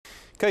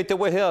Kei te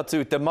wehe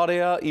atu te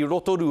marea I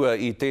Rotorua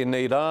I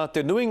tēnei rā,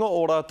 te nuinga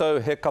o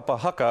rātou he kapa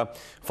haka,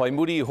 whai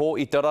muri ho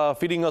I te rā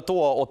whiringa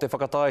toa o te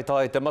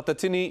whakataetai te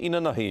Matatini ina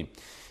nahi.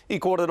 I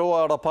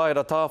kōreroa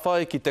Rapaera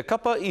Tawhai ki te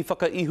kapa I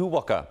whakaihu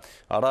waka,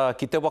 arā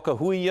ki Te Waka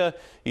Huia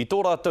I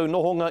tō rātou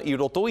nohonga I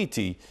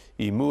Rotoiti,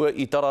 I mua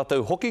I tā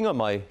rātou hokinga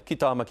mai ki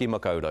tāmaki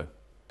makaurau.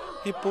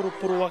 He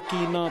poroporo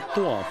aki nā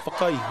toa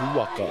whakaihu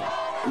waka.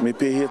 Me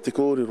pēhea te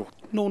kōrero.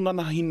 Nō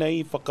nanahi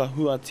nei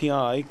whakahua tia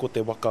ai ko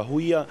Te Waka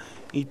Huia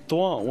I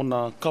toa o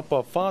nā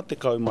kapa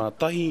whātekau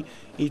mātahi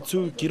I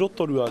tū ki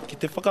Rotorua ki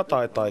te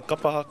whakataetai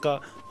kapa haka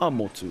a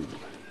motu.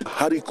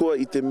 Harikoa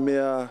I te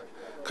mea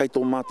kai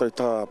tō mātou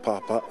tā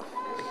pāpā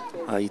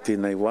I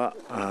tēnei wā.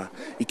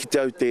 I ki te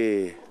au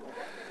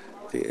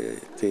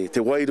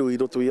te wairu I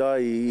roto ia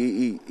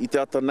I te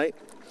ata nei.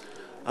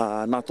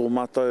 Nā tō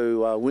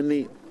mātou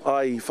wini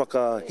ai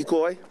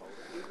whakahiko ai.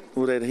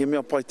 Nō reira, he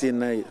mea pai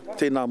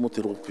tēnā mo te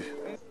rōpū.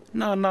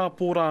 Nā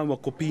pōrāua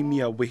ko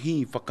pīmia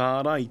wehi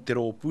whakaara I te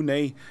rōpū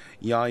nei,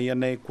 ia ia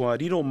nei kua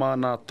riro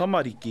māna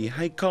tamariki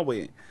hei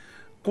kawe.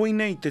 Koi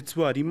nei te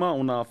tuarima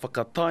o nā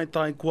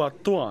whakataetai kua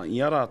toa I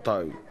a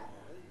rātau.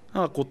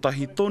 Ko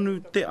tahi tonu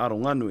te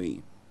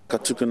aronganui. Ka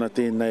tukuna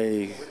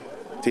tēnei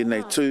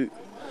tū,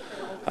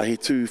 he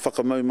tū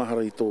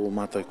whakamaumahara I tō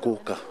mātou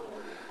kōka.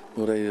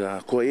 Nō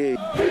reira, ko e.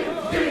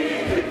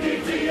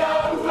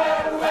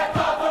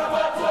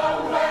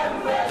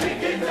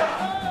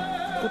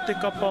 Ko te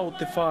kapa o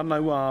te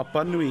whānau a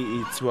panui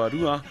I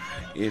tuarua,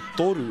 e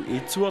toru,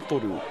 e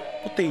tuatoru,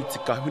 o te iti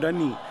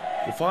kahurani,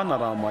 o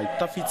whānara mai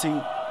tawhiti,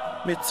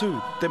 me tū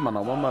te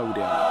manawa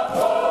maurea.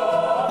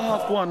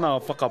 Koa nā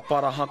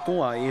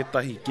whakaparahakoa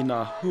ētahi ki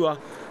nā hua,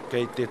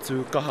 kei te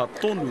tūkaha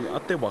tonu a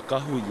Te Waka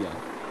Huia.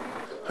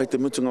 Hei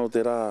te mutunga o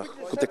te rā,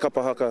 ko te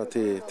kapa haka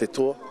te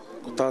toa,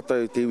 ko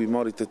tātou te iwi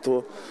Māori te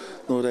toa.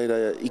 Nō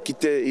reira, I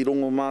kite I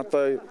rongo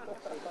mātou,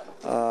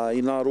 I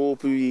nā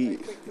rōpū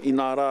I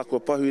nā rā kua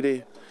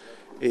pahure,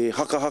 e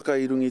haka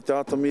I rungi te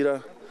atamira,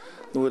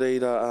 nō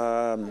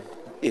reira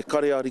e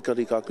kare a rika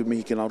aku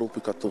mihi ki nā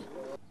rōpū katoa.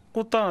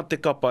 Ko tā te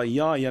kapa I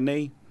āia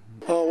nei?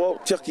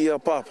 Tiaki a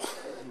pāpa,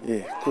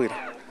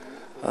 koera.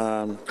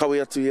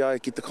 Kawe atu I ai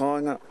ki te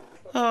kāinga.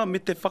 Me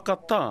te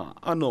whakatā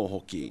anō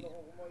hoki.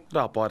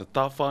 Rapaera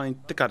Tawhai,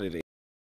 te karere.